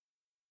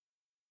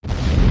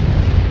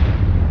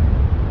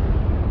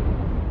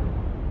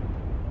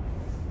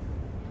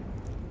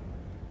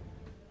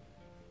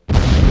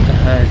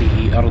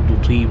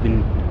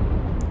طيب،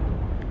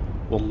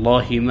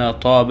 والله ما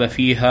طاب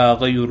فيها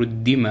غير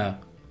الدماء.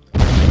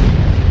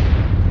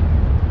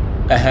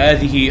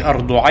 أهذه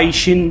أرض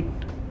عيش؟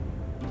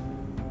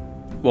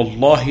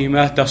 والله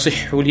ما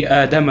تصح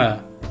لآدما.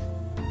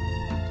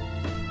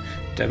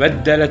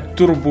 تبدل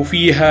الترب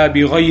فيها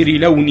بغير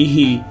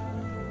لونه،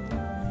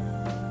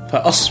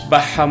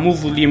 فأصبح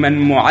مظلما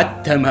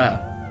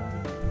معتما.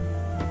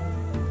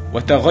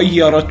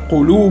 وتغيرت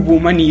قلوب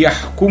من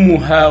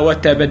يحكمها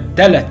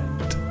وتبدلت،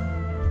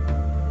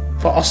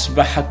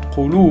 فأصبحت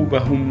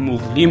قلوبهم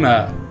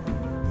مظلما.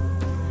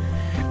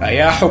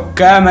 أيا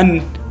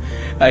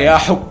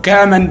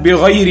حكاما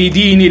بغير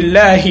دين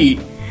الله،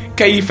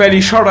 كيف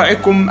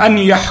لشرعكم أن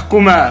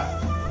يحكما؟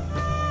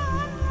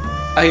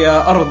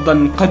 أيا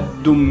أرضا قد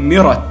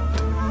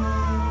دمرت،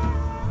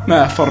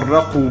 ما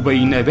فرقوا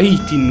بين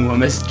بيت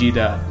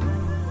ومسجدا.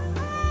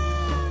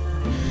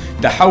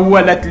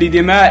 تحولت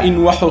لدماء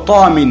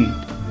وحطام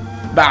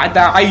بعد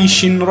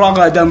عيش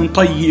رغدا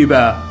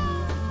طيبا.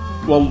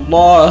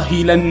 والله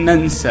لن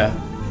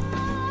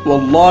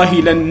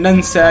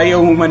ننسى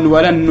يوما،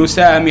 ولن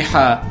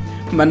نسامح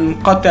من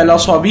قتل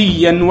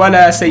صبيا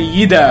ولا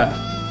سيدا.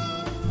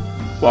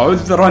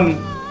 وعذرا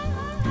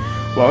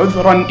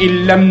إن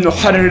لم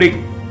نحرك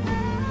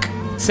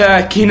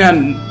ساكنا،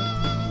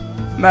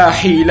 ما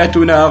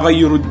حيلتنا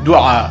غير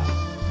الدعاء.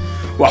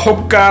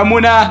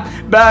 وحكامنا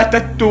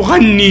باتت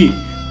تغني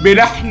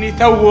بلحن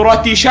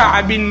ثورة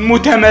شعب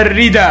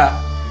متمردا.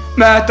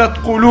 ماتت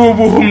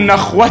قلوبهم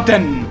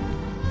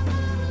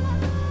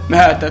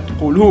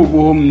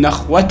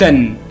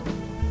نخوة،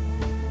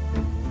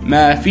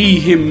 ما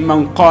فيهم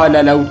من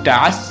قال لو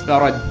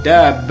تعثرت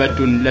دابة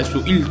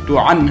لسئلت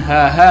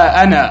عنها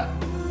ها أنا.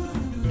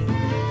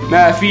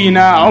 ما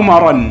فينا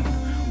عمرا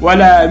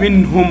ولا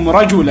منهم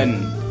رجلا،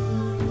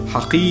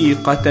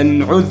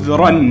 حقيقة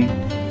عذرا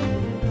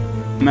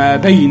ما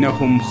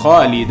بينهم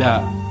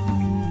خالدا.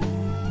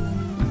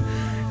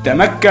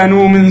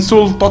 تمكنوا من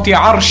سلطة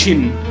عرش،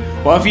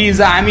 وفي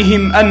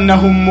زعمهم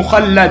أنهم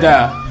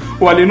مخلدا.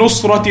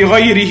 ولنصرة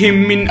غيرهم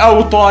من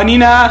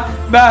أوطاننا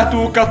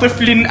باتوا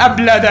كطفل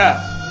أبلدا.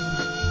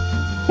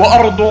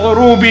 وأرض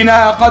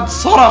عروبنا قد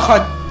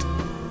صرخت،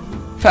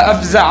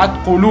 فأفزعت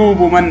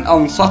قلوب من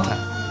أنصتها.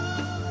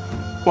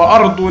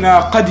 وأرضنا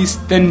قد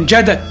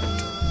استنجدت،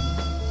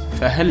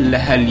 فهل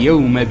لها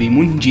اليوم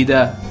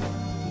بمنجدا.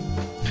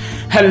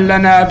 هل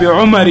لنا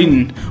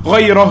بعمر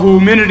غيره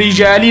من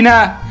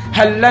رجالنا؟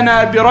 هل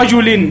لنا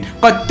برجل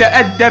قد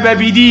تأدب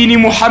بدين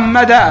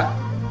محمدا؟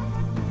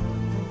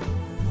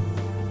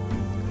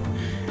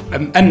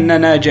 أم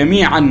أننا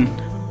جميعا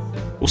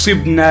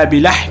أصبنا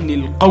بلحن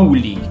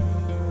القول،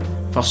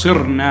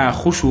 فصرنا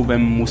خشبا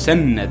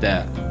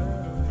مسندا.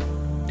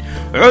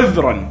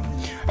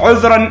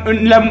 عذرا إن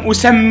لم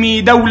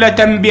أسمي دولة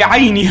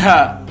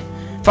بعينها،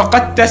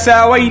 فقد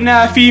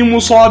تساوينا في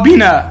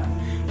مصابنا.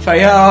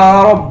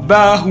 فيا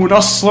رباه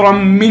نصرا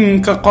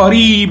منك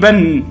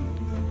قريبا،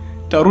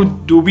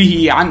 ترد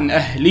به عن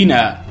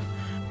أهلنا.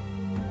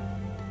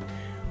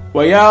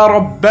 ويا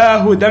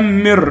رباه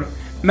دمر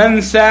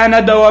من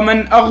ساند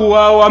ومن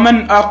أغوى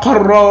ومن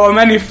أقر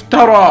ومن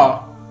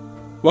افترى.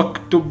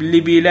 واكتب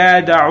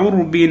لبلاد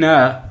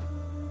عربنا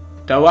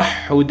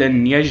توحدا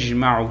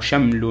يجمع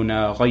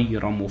شملنا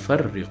غير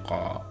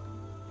مفرقا.